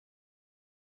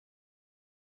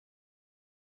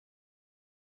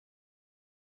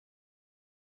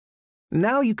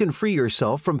Now you can free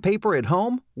yourself from paper at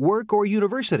home, work, or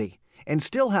university, and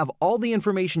still have all the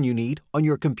information you need on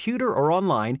your computer or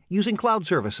online using cloud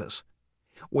services.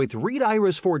 With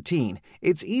Readiris 14,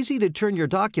 it's easy to turn your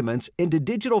documents into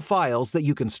digital files that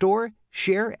you can store,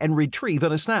 share, and retrieve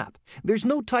in a snap. There's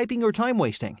no typing or time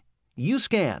wasting. You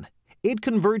scan. It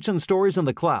converts and stores in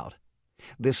the cloud.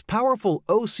 This powerful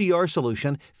OCR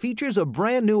solution features a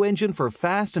brand new engine for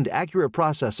fast and accurate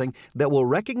processing that will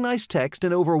recognize text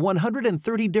in over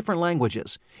 130 different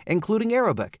languages, including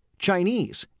Arabic,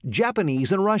 Chinese,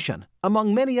 Japanese, and Russian,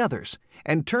 among many others,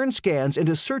 and turn scans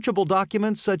into searchable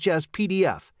documents such as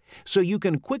PDF, so you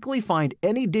can quickly find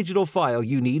any digital file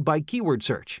you need by keyword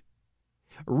search.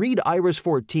 Readiris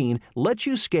 14 lets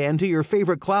you scan to your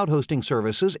favorite cloud hosting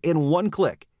services in one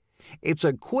click. It's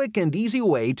a quick and easy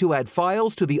way to add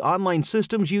files to the online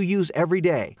systems you use every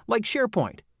day, like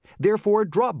SharePoint, therefore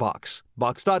Dropbox,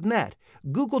 Box.net,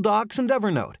 Google Docs, and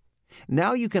Evernote.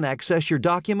 Now you can access your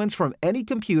documents from any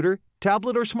computer,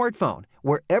 tablet, or smartphone,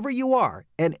 wherever you are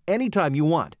and anytime you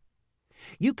want.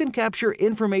 You can capture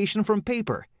information from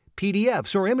paper,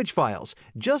 PDFs, or image files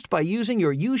just by using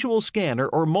your usual scanner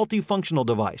or multifunctional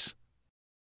device.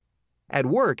 At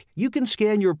work, you can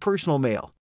scan your personal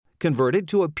mail, convert it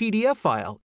to a PDF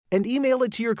file, and email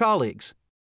it to your colleagues.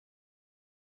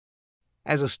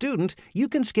 As a student, you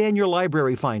can scan your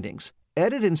library findings,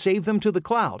 edit and save them to the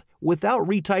cloud without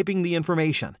retyping the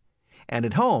information. And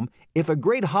at home, if a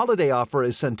great holiday offer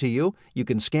is sent to you, you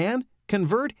can scan,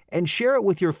 convert, and share it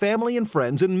with your family and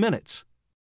friends in minutes.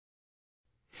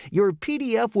 Your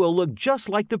PDF will look just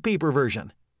like the paper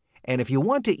version. And if you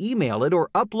want to email it or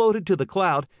upload it to the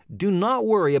cloud, do not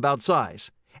worry about size,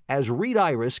 as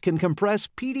Readiris can compress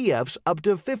PDFs up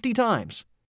to 50 times.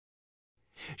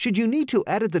 Should you need to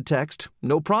edit the text,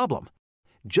 no problem.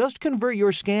 Just convert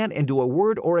your scan into a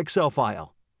Word or Excel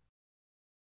file.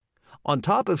 On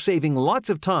top of saving lots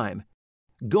of time,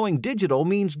 going digital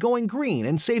means going green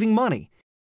and saving money,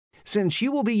 since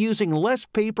you will be using less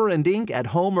paper and ink at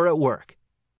home or at work.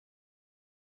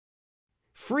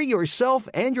 Free yourself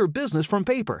and your business from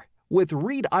paper with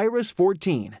Readiris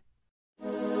 14.